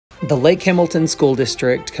The Lake Hamilton School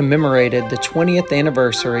District commemorated the 20th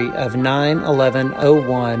anniversary of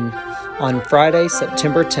 9/11/01 on Friday,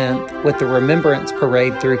 September 10th with the Remembrance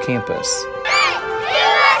Parade through campus.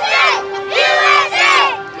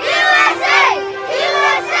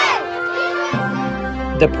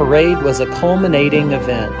 The parade was a culminating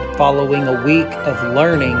event following a week of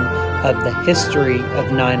learning of the history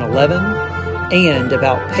of 9/11 and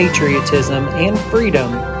about patriotism and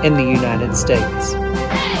freedom in the United States.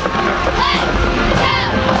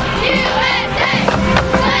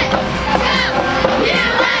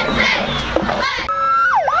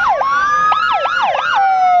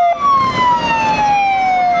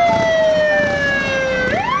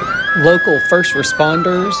 Local first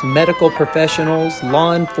responders, medical professionals,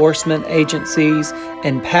 law enforcement agencies,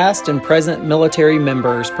 and past and present military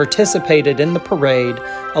members participated in the parade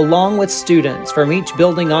along with students from each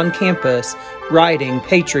building on campus riding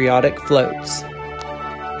patriotic floats.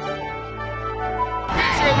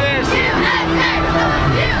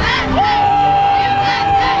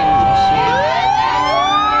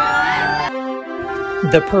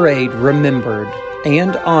 The parade remembered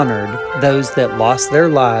and honored those that lost their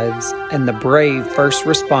lives and the brave first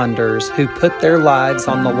responders who put their lives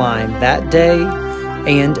on the line that day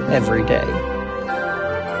and every day.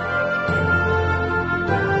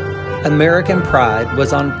 American pride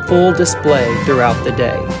was on full display throughout the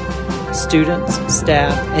day. Students,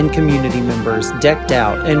 staff, and community members decked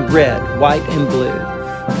out in red, white, and blue.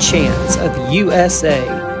 Chants of USA,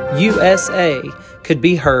 USA could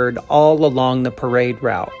be heard all along the parade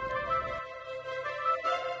route.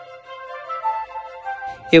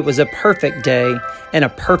 It was a perfect day and a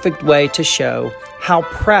perfect way to show how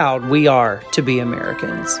proud we are to be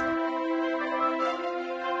Americans.